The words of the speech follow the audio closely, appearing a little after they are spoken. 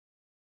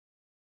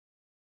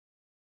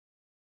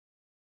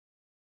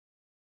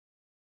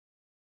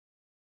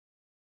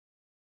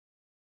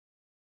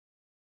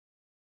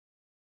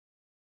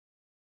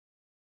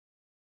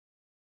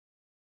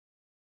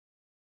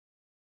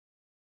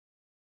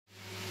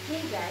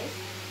Hey guys,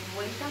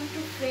 welcome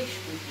to Fresh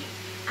Cooking.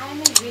 I am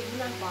a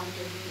regular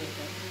content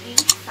creator.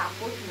 Please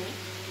support me,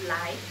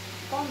 like,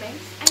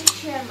 comments and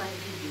share my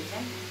videos,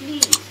 and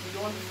please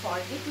don't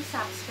forget to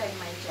subscribe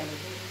my channel.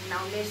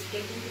 Now let's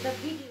get into the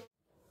video.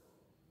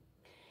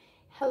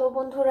 Hello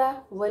বন্ধুরা,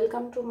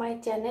 welcome to my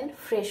channel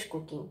fresh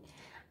cooking.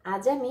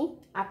 আজ আমি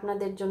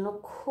আপনাদের জন্য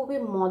খুবই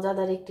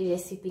মজাদার একটি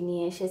recipe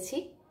নিয়ে এসেছি।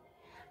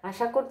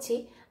 আশা করছি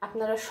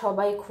আপনারা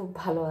সবাই খুব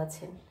ভালো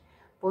আছেন।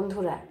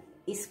 বন্ধুরা,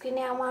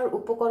 স্ক্রিনে আমার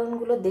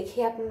উপকরণগুলো দেখে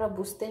আপনারা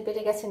বুঝতে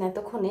পেরে গেছেন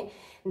এতক্ষণে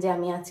যে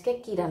আমি আজকে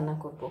কি রান্না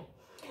করব।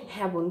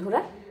 হ্যাঁ বন্ধুরা,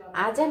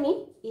 আজ আমি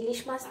ইলিশ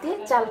মাছ দিয়ে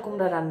চাল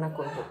কুমড়া রান্না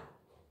করব।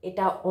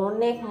 এটা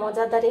অনেক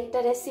মজাদার একটা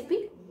রেসিপি।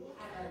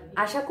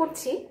 আশা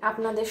করছি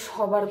আপনাদের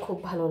সবার খুব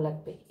ভালো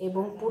লাগবে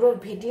এবং পুরো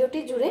ভিডিওটি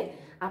জুড়ে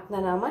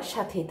আপনারা আমার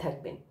সাথেই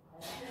থাকবেন।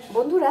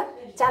 বন্ধুরা,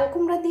 চাল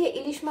কুমড়া দিয়ে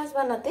ইলিশ মাছ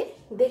বানাতে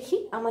দেখি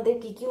আমাদের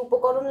কি কি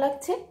উপকরণ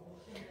লাগছে।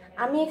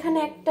 আমি এখানে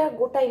একটা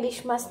গোটা ইলিশ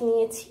মাছ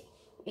নিয়েছি,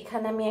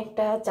 এখানে আমি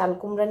একটা চাল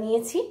কুমড়া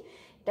নিয়েছি,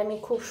 এটা আমি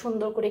খুব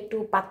সুন্দর করে একটু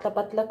পাতলা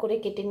পাতলা করে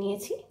কেটে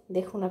নিয়েছি,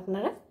 দেখুন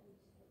আপনারা।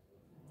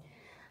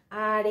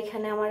 আর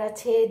এখানে আমার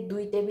আছে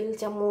 2 টেবিল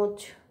চামচ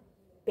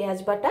পেঁয়াজ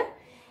বাটা,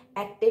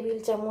 1 টেবিল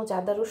চামচ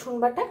আদা রসুন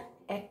বাটা,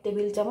 1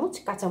 টেবিল চামচ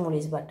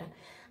কাঁচামরিচ বাটা।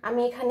 আমি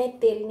এখানে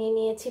তেল নিয়ে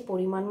নিয়েছি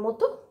পরিমাণ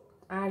মতো।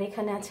 আর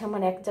এখানে আছে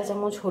আমার 1 চা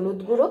চামচ হলুদ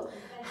গুঁড়ো,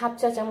 1/2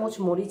 চা চামচ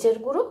মরিচের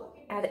গুঁড়ো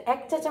আর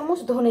 1 চা চামচ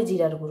ধনে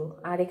জিরার গুঁড়ো।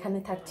 আর এখানে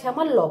থাকছে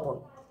আমার লবণ।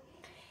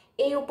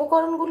 এই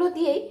উপকরণগুলো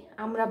দিয়েই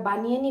আমরা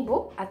বানিয়ে নিব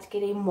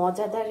আজকের এই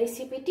মজাদার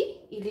রেসিপিটি,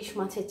 ইলিশ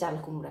মাছের চাল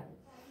কুমড়া।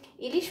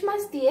 ইলিশ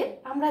মাছ দিয়ে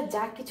আমরা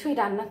যা কিছুই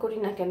রান্না করি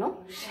না কেন,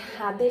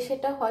 স্বাদে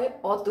সেটা হয়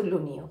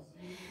অতুলনীয়।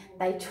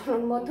 তাই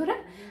চলুন বন্ধুরা,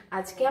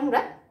 আজকে আমরা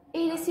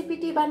এই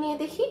রেসিপিটি বানিয়ে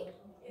দেখি।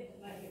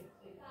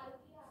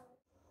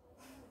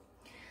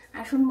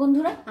 আসুন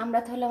বন্ধুরা, আমরা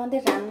তাহলে আমাদের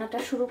রান্নাটা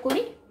শুরু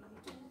করি।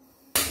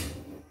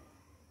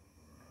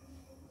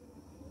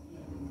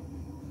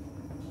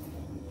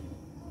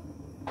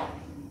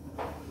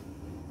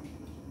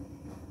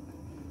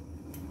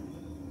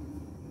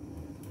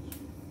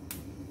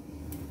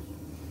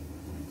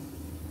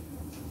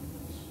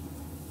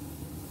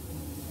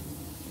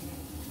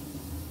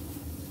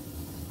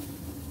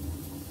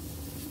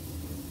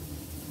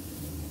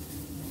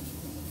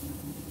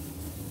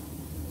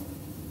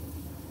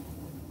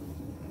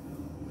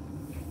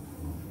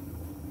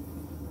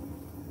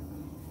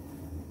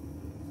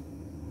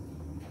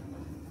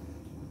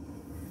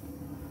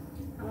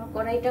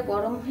 কড়াইটা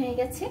গরম হয়ে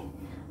গেছে,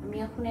 আমি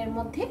এখন এর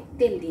মধ্যে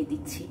তেল দিয়ে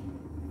দিচ্ছি।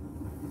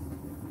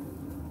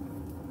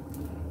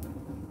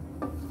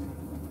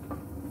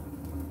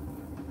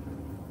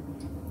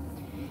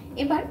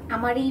 এবার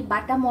আমার এই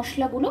বাটা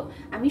মশলাগুলো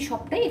আমি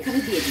সবটাই এখানে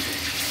দিয়ে দিব।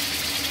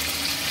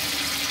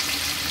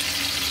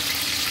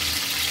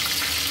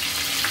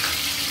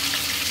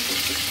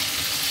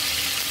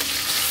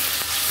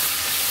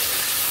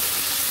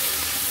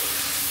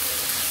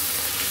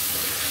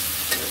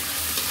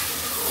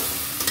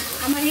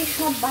 আমার এই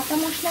সব বাটা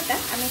মশলাটা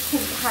আমি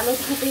খুব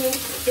ভালোভাবে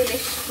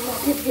তেলের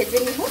মধ্যে ভেজে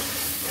নেব,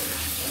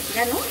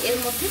 যেন এর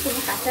মধ্যে কোনো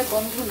কাঁচা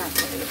গন্ধ না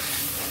থাকে।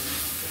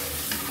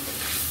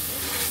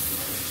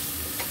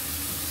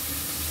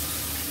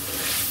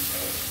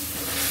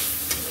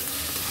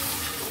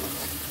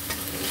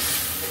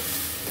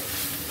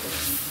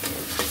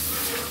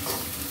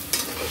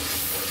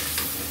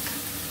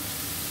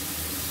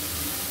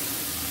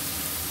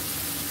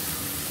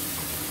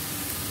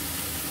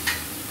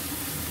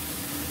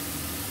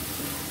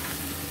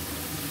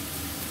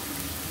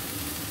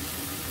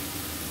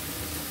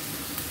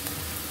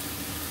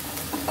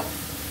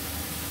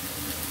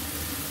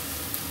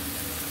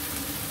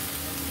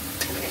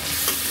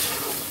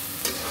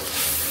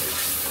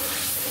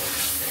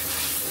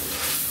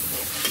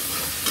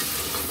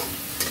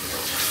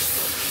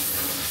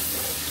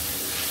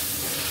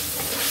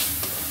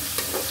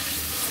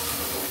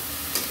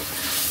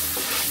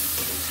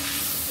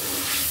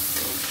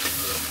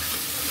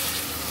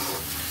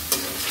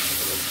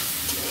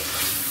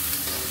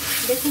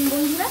 দেখুন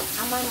বন্ধুরা,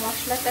 আমার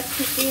মশলাটা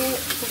থেকে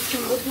খুব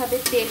সুন্দরভাবে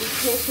তেল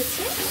উঠে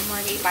এসেছে,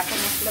 আমার এই বাটা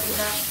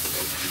মশলাগুলো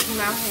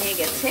ভুনা হয়ে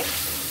গেছে।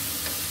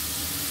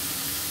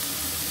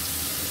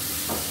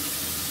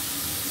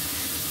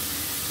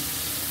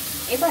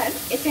 এবার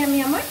এতে আমি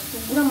আমার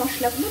গুঁড়া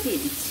মশলাগুলো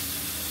দিয়ে দিচ্ছি।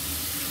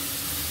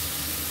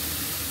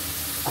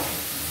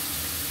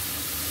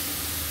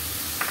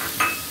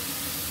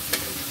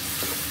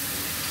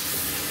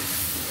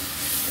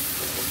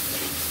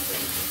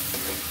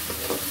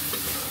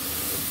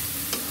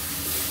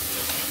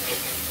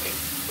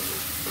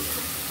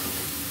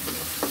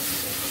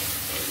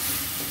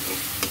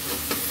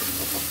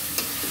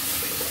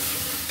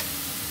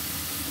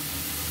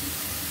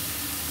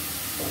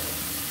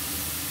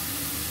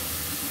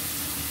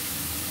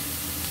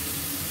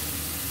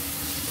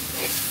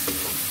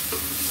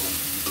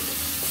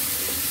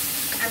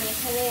 আমি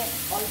এখানে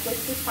অল্প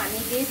একটু পানি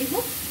দিয়ে দিব।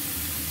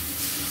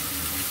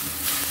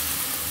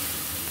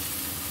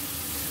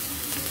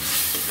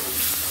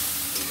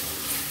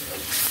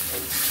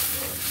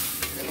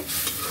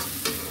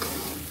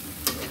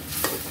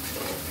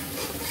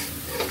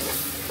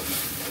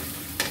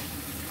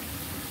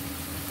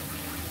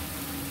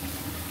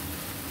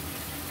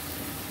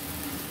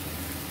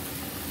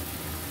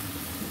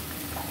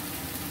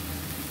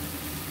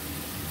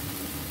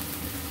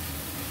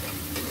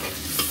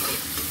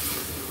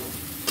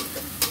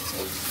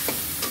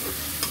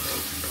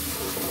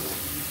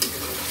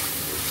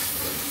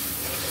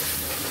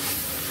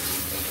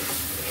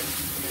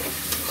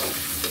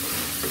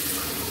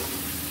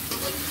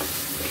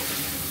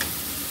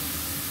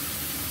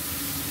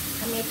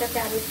 এটাতে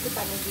আরো একটু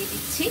পানি দিয়ে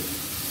দিচ্ছি।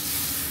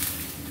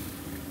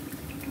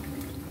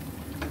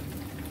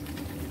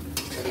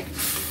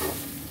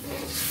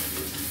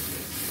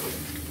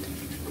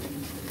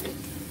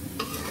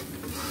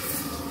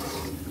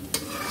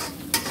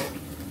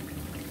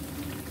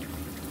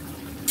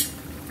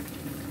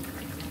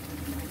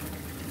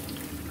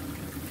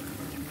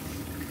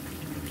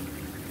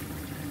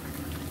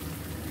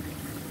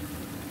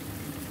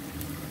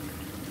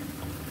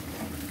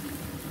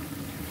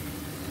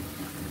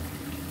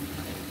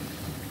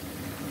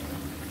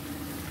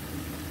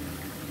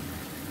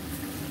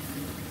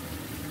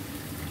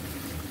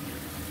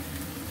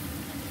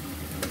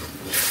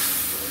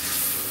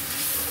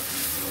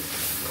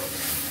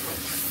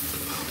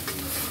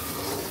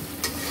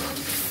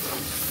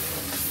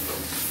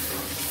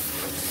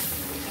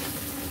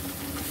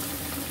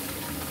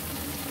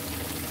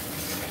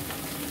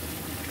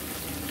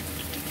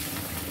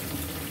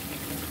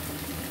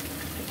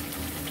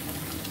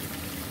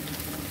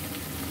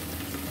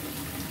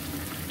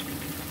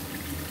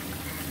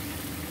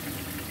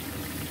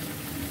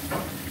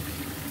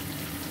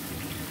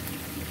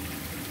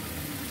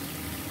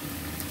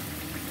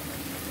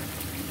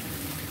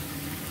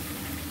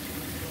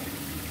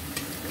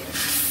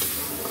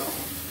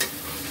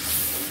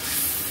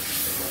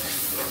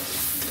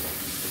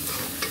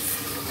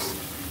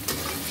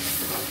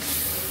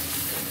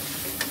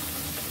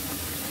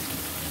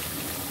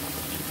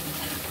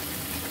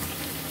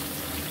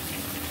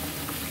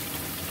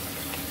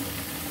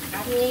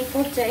 আমি এই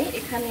পর্যায়ে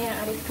এখানে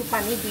আর একটু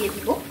পানি দিয়ে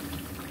দিব।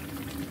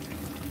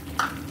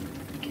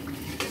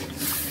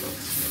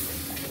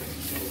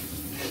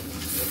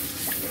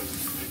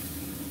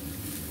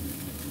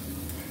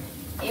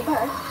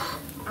 এবার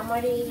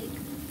আমার এই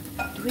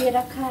ধুয়ে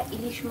রাখা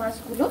ইলিশ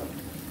মাছগুলো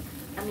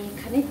আমি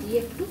এখানে দিয়ে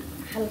একটু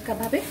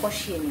হালকাভাবে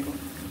কষিয়ে নেব।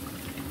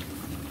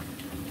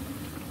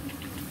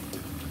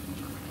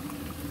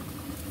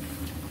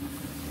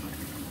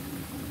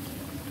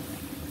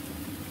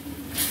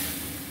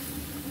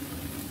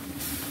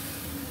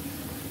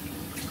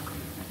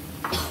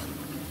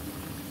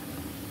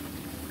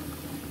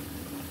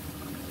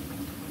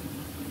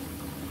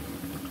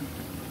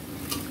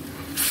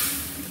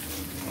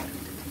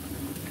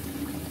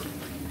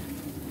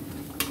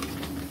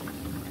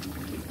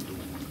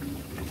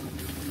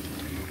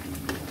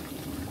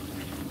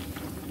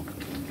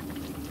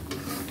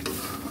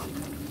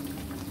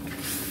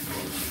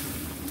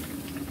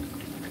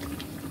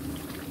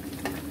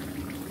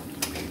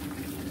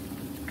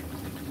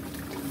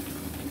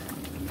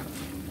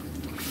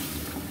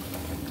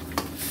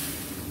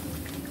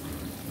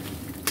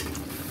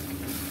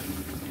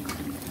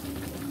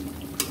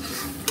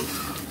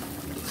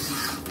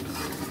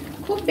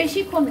 খুব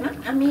বেশিক্ষণ না,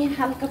 আমি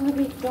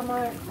হালকাভাবে একটু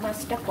আমার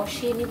মাছটা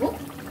কষিয়ে নিব।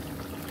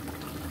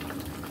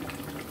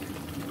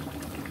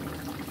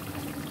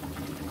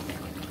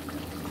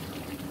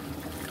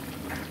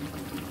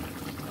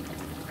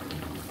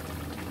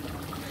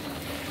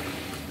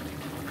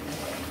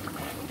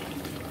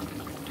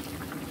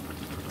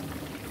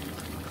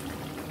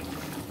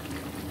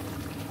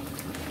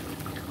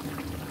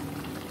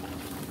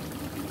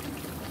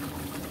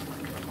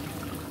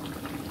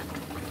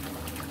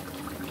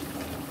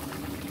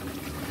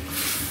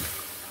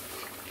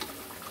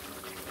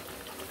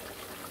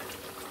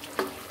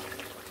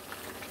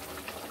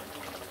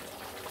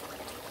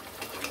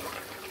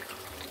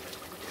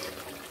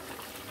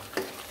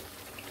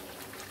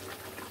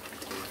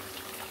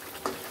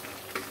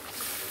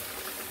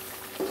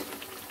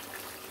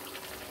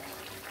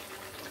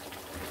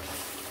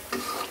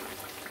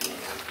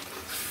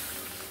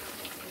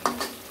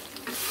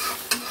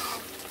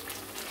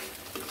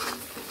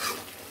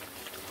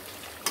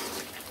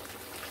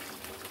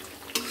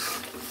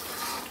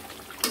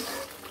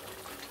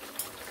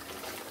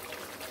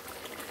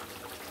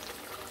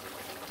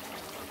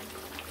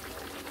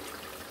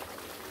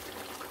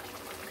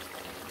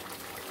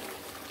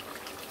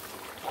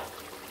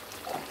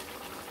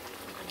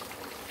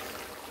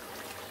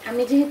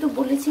 আমি যেহেতু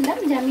বলেছিলাম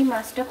যে আমি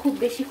মাছটা খুব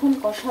বেশিক্ষণ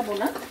কষাবো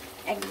না,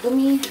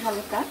 একদমই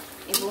হালকা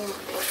এবং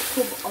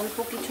খুব অল্প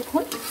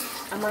কিছুক্ষণ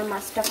আমার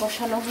মাছটা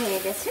কষানো হয়ে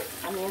গেছে।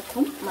 আমি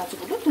এখন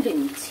মাছগুলো তুলে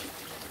নিচ্ছি।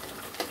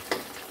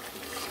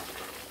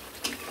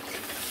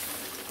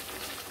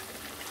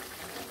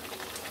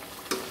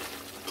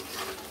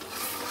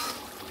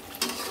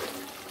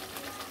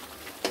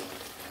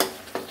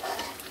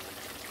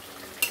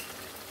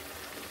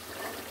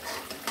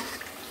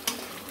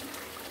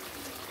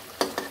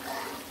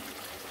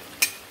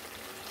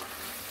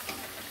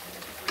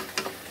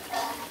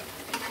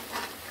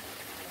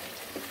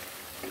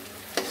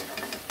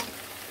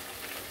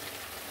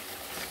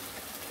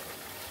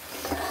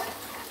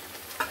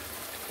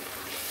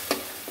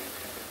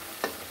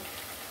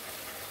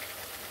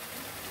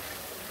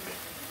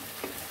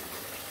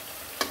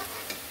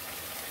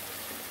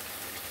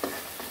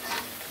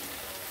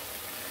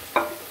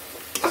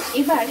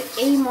 এবার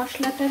এই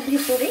মশলাটার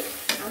ভেতরে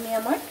আমি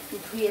আমার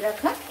ধুয়ে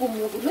রাখা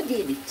কুমড়োগুলো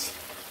দিয়ে দিচ্ছি।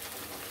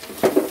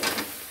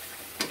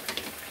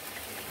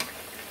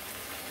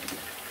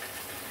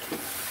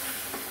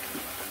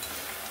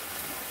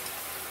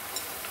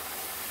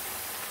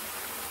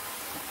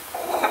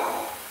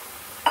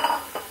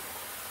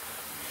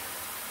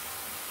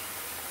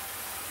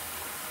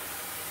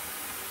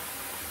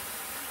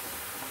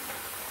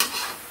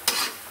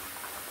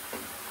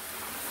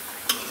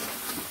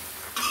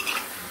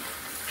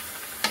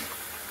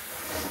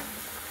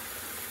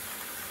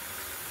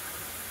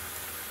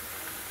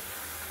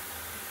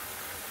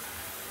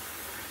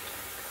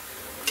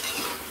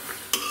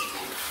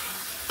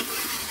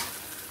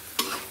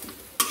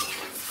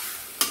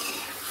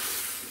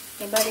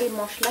 এবার এই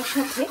মশলার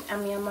সাথে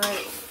আমি আমার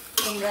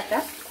কুমড়াটা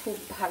খুব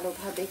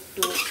ভালোভাবে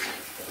একটু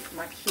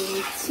মাখিয়ে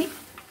নিচ্ছি।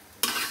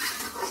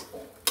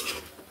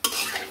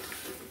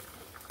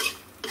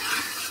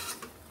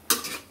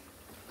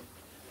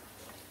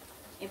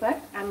 এবার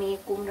আমি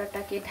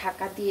কুমড়াটাকে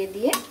ঢাকা দিয়ে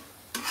দিয়ে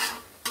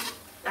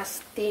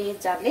আস্তে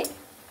জালে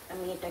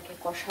আমি এটাকে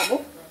কষাবো।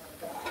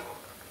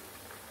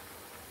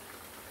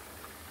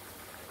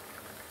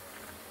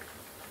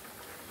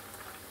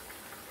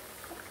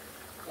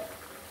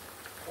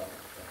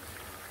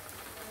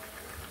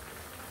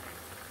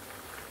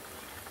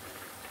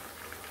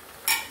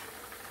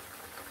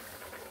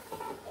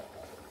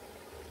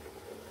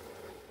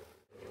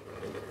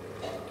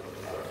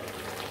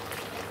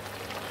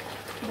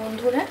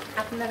 বন্ধুরা,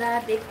 আপনারা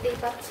দেখতেই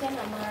পাচ্ছেন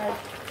আমার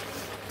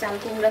চাল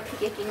কুমড়া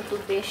থেকে কিন্তু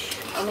বেশ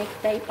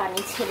অনেকটাই পানি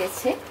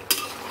ছেড়েছে।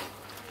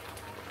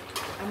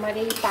 আমার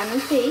এই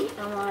পানিতেই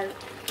আমার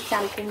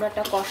চাল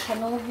কুমড়াটা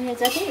কষানো হয়ে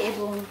যাবে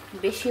এবং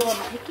বেশি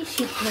অর্ধেকই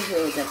সিদ্ধ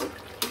হয়ে যাবে।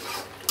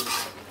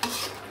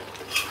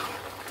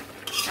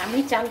 আমি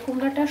চাল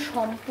কুমড়াটা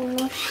সম্পূর্ণ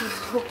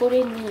সিদ্ধ করে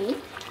নিয়ে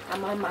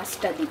আমার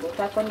মাছটা দিব,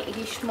 তখন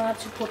ইলিশ মাছ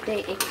হতে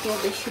একটুও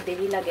বেশি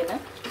দেরি লাগে না।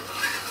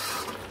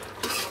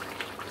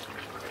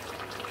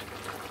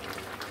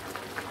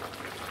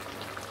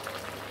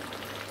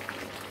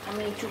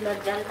 আমি চুলার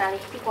জালটা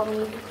আরেকটু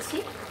কমিয়ে দিচ্ছি।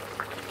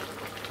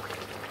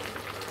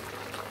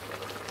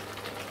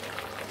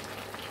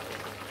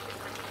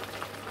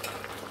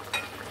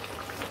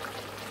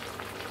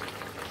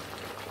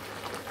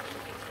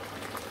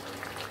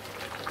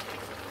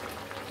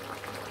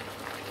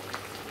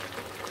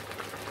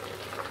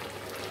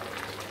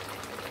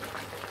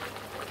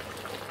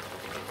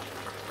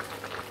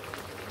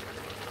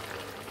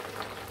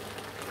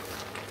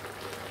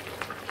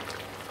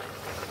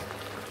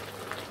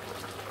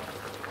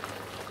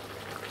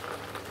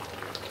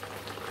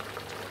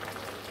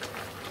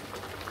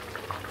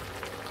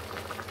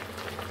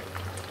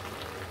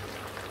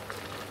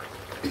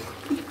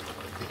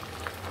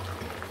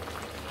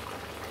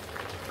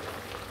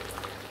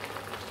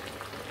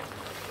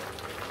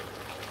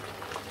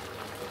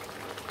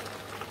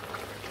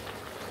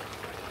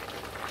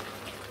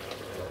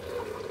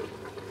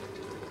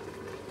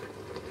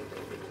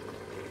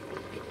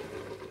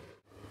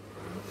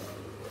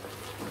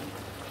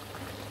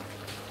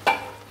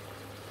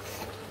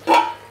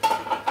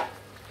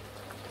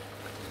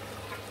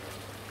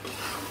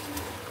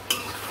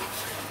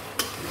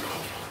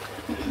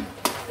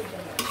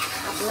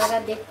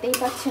 আপনারা দেখতেই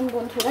পাচ্ছেন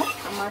বন্ধুরা,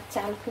 আমার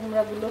চাল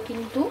কুমড়াগুলো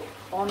কিন্তু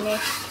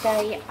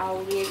অনেকটাই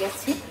আউড়িয়ে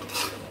গেছে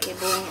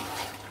এবং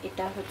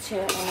এটা হচ্ছে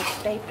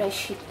অনেকটাই প্রায়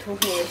সিদ্ধ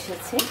হয়ে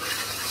এসেছে।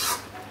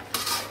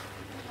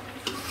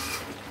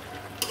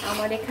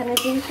 আমার এখানে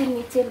যেহেতু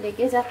নিচে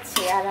লেগে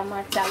যাচ্ছে আর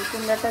আমার চাল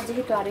কুমড়াটা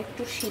যেহেতু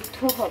আরেকটু সিদ্ধ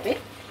হবে,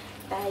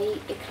 তাই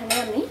এখানে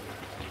আমি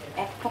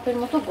 1 কাপের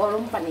মতো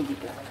গরম পানি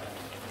দিব।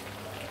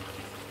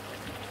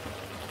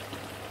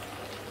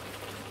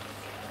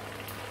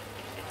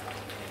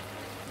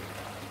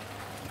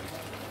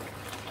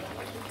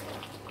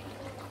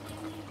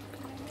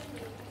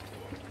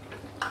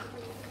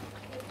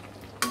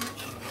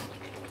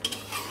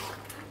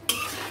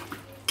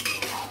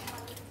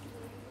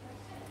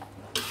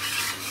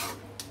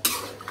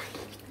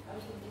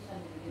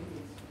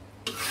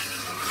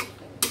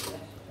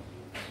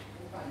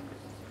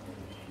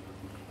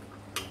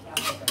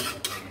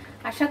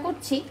 আশা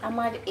করছি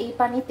আমার এই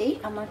পানিতেই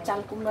আমার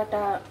চাল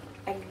কুমড়াটা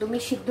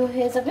একদমই সিদ্ধ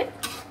হয়ে যাবে।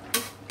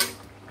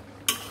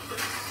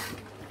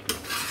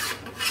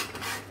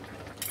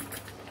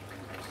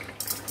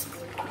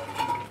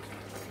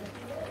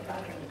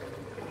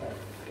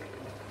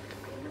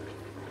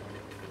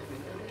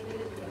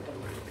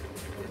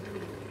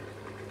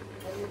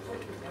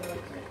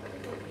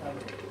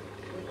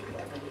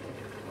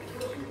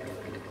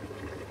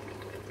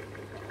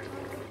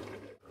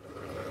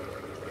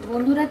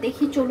 বন্ধুরা,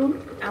 দেখি চলুন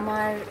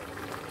আমার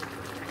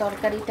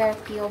তরকারিটার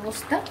কি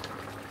অবস্থা।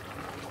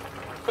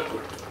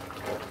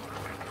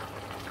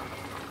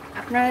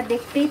 আপনারা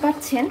দেখতেই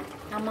পাচ্ছেন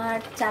আমার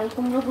চাল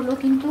কুমড়োগুলো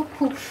কিন্তু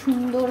খুব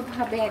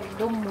সুন্দরভাবে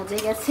একদম মজে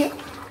গেছে।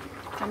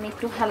 আমি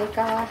একটু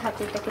হালকা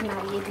হাতে এটাকে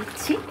নাড়িয়ে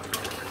দিচ্ছি।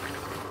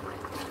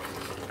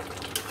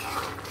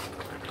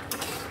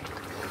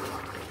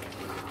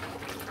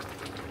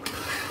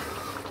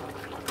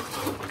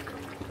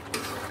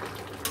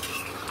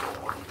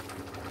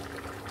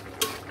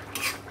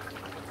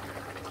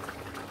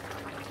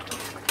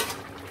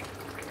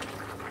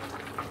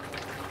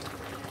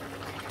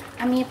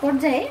 আমি এ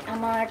পর্যায়ে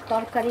আমার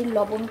তরকারির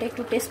লবণটা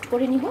একটু টেস্ট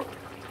করে নিব।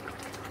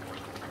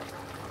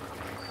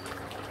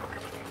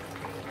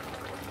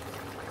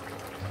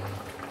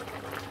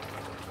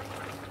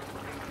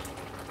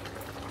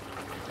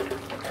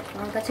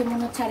 আমার কাছে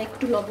মনে হচ্ছে আর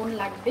একটু লবণ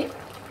লাগবে।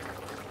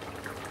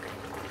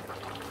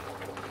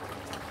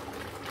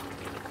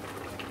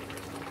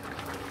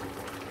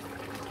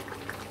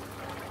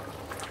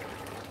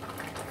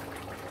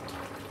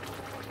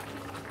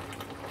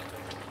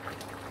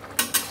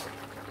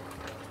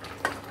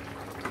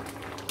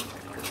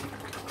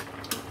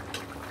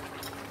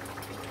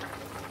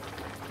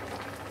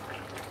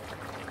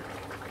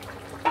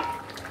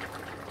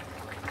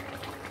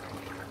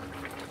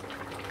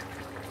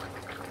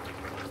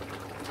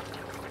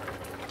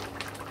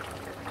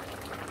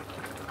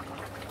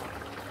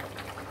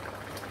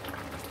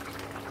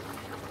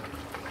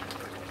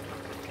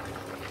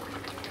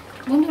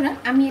 বন্ধুরা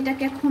আমি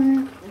এটাকে এখন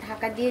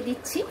ঢাকা দিয়ে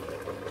দিচ্ছি।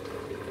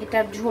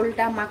 এটার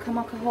ঝোলটা মাখা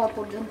মাখা হওয়া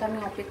পর্যন্ত আমি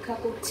অপেক্ষা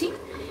করছি।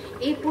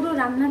 এই পুরো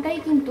রান্নাটাই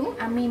কিন্তু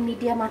আমি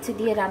মিডিয়াম আঁচে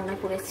দিয়ে রান্না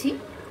করেছি।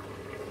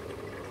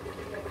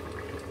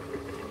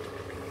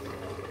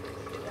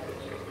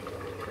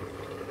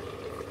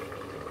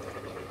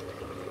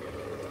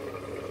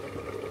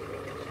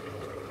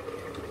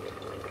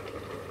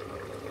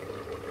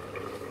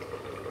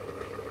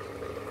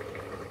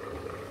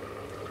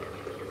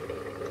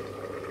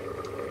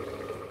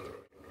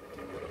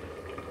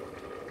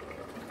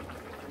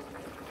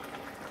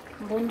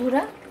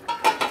 বন্ধুরা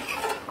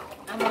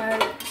আমার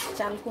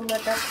চাল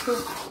কুমড়াটা খুব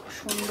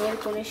সুন্দর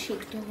করে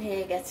সিদ্ধ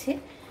হয়ে গেছে।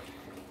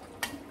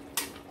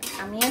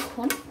 আমি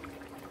এখন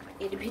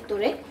এর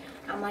ভিতরে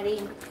আমার এই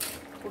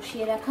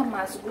কষিয়ে রাখা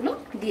মাছগুলো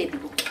দিয়ে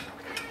দিব।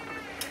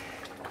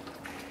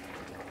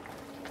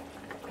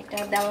 এটা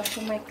দেওয়ার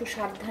সময় একটু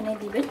সাবধানে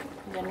দিবেন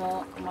যেন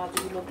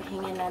মাছগুলো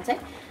ভেঙে না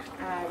যায়।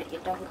 আর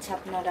এটা হচ্ছে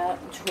আপনারা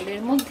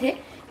ঝোলের মধ্যে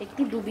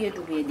একটু ডুবিয়ে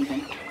ডুবিয়ে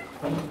দিবেন।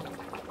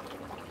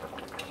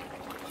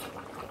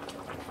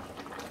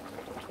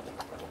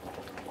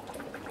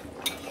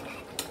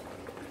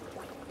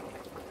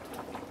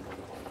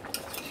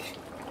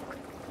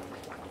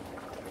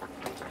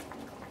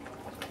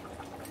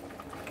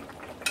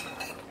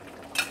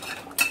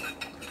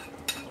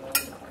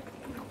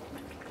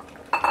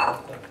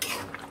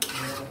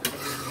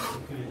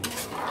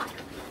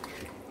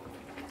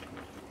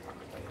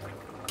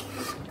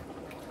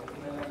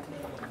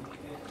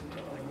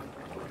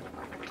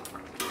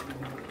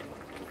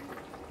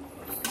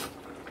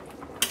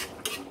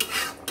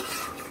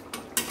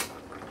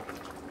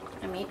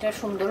 আমি এটা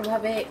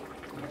সুন্দরভাবে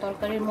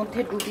তরকারির মধ্যে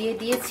ডুবিয়ে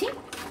দিয়েছি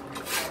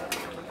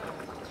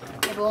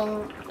এবং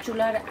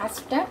চুলার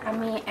আঁচটা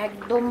আমি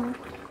একদম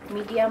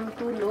মিডিয়াম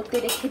টু লোতে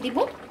রেখে দিব।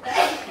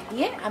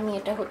 দিয়ে আমি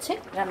এটা হচ্ছে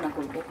রান্না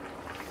করব।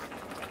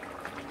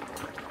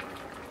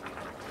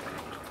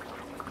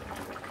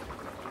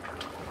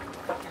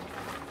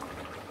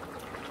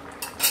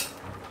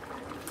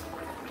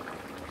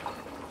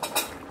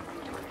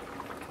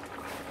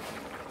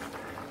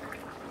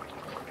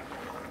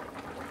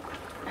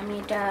 আমি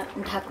এটা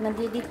ঢাকনা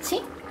দিয়ে দিচ্ছি।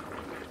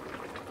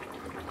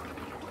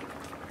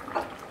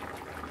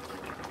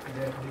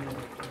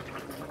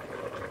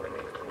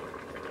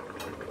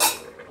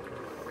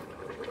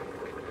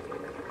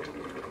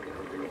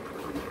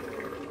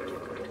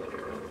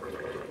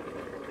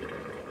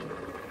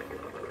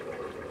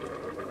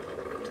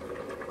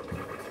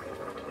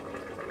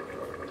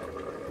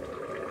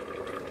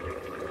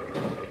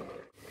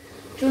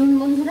 চলুন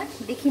বন্ধুরা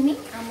দেখিনি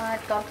আমার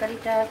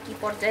তরকারিটা কি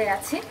পর্যায়ে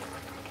আছে।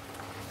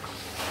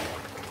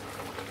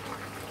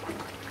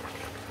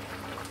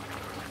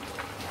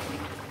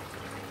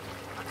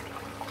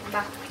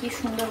 বাহ, কি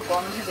সুন্দর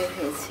গন্ধ বের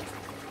হয়েছে।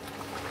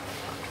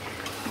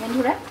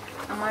 বন্ধুরা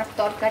আমার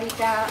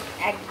তরকারিটা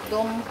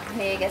একদম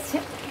হয়ে গেছে।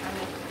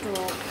 আমি একটু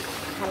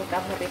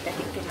হালকাভাবে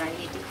এটাকে একটু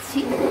নাড়িয়ে দিচ্ছি।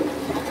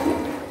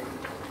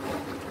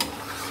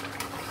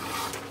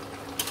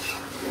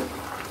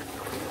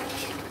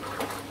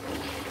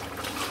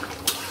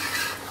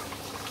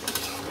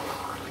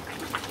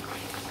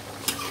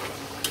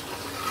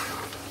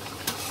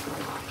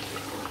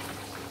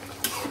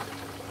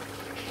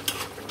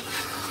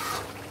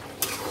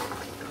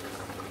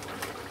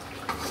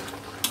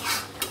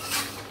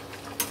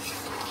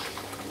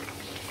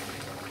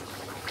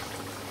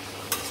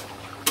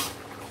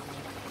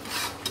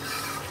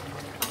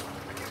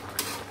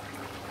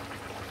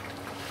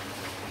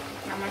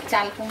 আমার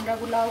চাল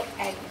কুমড়াগুলোও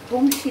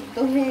একদম সিদ্ধ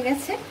হয়ে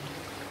গেছে।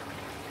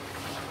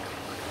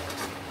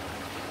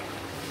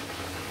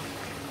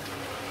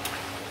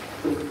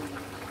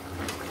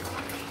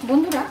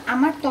 বন্ধুরা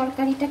আমার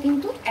তরকারিটা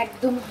কিন্তু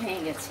একদম হয়ে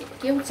গেছে।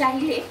 কেউ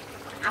চাইলে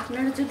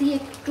আপনারা যদি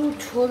একটু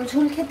ঝোল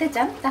ঝোল খেতে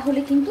চান তাহলে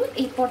কিন্তু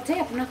এই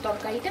পর্যায়ে আপনার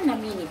তরকারিটা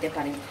নামিয়ে নিতে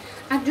পারেন।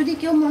 আর যদি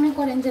কেউ মনে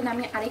করেন যে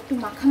আমি আরেকটু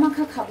মাখা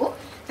মাখা খাবো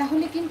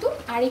তাহলে কিন্তু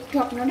আরেকটু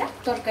আপনারা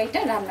তরকারিটা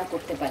রান্না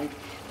করতে পারেন।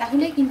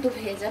 তাহলে কিন্তু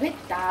হয়ে যাবে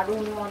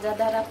দারুণ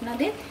মজাদার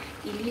আপনাদের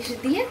ইলিশ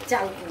দিয়ে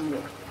চাল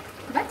কুমড়ো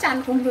বা চাল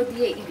কুমড়ো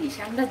দিয়ে ইলিশ,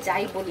 আমরা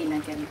যাই বলি না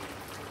কেন।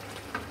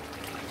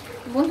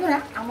 বন্ধুরা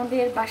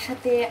আমাদের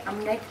বাসাতে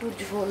আমরা একটু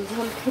ঝোল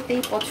ঝোল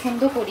খেতেই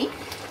পছন্দ করি,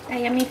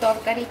 তাই আমি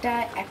তরকারিটা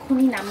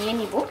এখনই নামিয়ে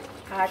নিব।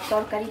 আর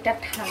তরকারিটা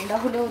ঠান্ডা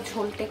হলেও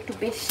ঝোলটা একটু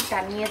বেশ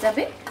টানিয়ে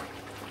যাবে।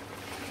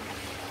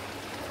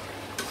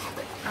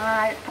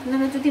 আর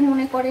আপনারা যদি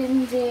মনে করেন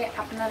যে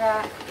আপনারা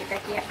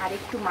এটাকে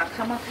আরেকটু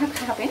মাখা মাখা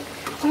খাবেন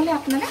তাহলে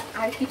আপনারা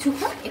আর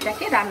কিছুক্ষণ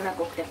এটাকে রান্না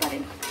করতে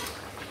পারেন।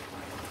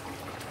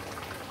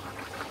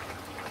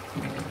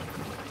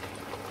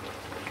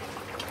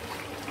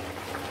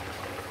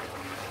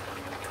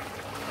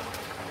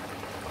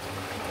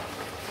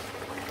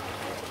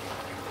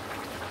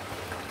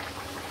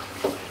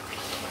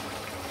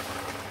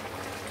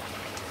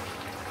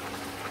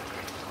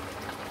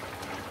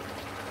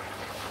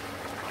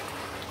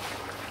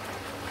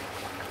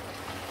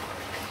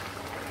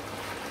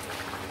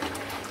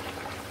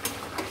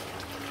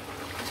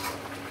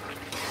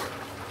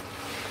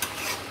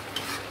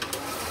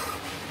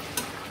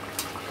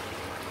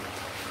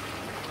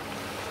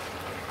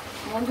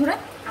 বন্ধুরা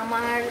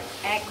আমার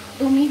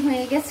একদমই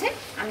হয়ে গেছে,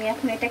 আমি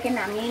এখন এটাকে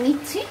নামিয়ে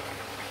নিচ্ছি।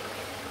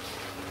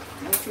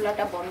 আমি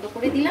চুলাটা বন্ধ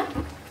করে দিলাম।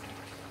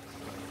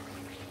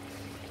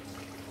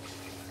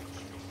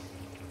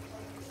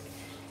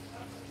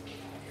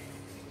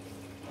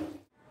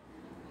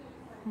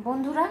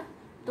 বন্ধুরা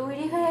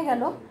তৈরি হয়ে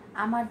গেল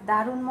আমার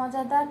দারুণ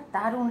মজাদার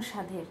দারুণ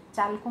স্বাদের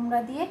চাল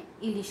কুমড়া দিয়ে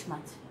ইলিশ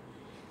মাছ।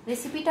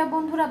 রেসিপিটা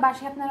বন্ধুরা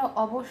বাসায় আপনারা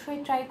অবশ্যই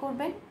ট্রাই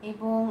করবেন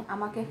এবং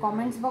আমাকে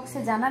কমেন্টস বক্সে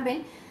জানাবেন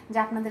যে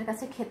আপনাদের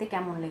কাছে খেতে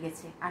কেমন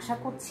লেগেছে। আশা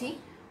করছি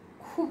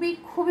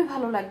খুবই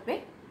ভালো লাগবে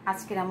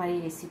আজকের আমার এই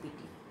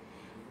রেসিপিটি।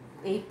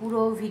 এই পুরো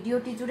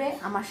ভিডিওটি জুড়ে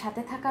আমার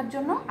সাথে থাকার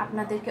জন্য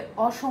আপনাদেরকে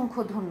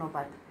অসংখ্য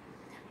ধন্যবাদ।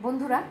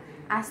 বন্ধুরা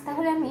আজ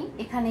তাহলে আমি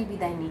এখানেই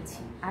বিদায়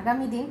নিচ্ছি।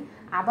 আগামী দিন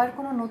আবার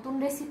কোনো নতুন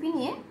রেসিপি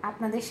নিয়ে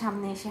আপনাদের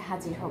সামনে এসে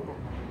হাজির হব।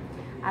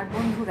 আর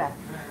বন্ধুরা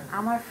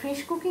আমার ফ্রেশ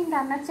কুকিং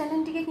রান্নার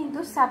চ্যানেলটিকে কিন্তু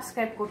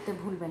সাবস্ক্রাইব করতে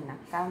ভুলবেন না,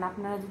 কারণ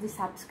আপনারা যদি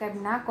সাবস্ক্রাইব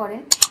না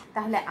করেন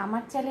তাহলে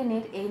আমার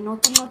চ্যানেলের এই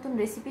নতুন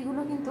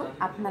রেসিপিগুলো কিন্তু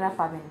আপনারা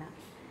পাবেন না।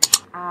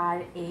 আর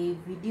এই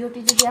ভিডিওটি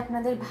যদি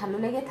আপনাদের ভালো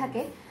লেগে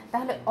থাকে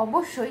তাহলে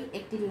অবশ্যই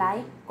একটি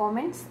লাইক,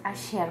 কমেন্টস আর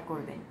শেয়ার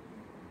করবেন।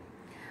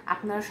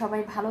 আপনারা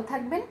সবাই ভালো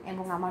থাকবেন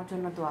এবং আমার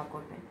জন্য দোয়া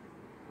করবেন।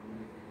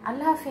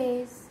 আল্লাহ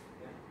হাফেজ।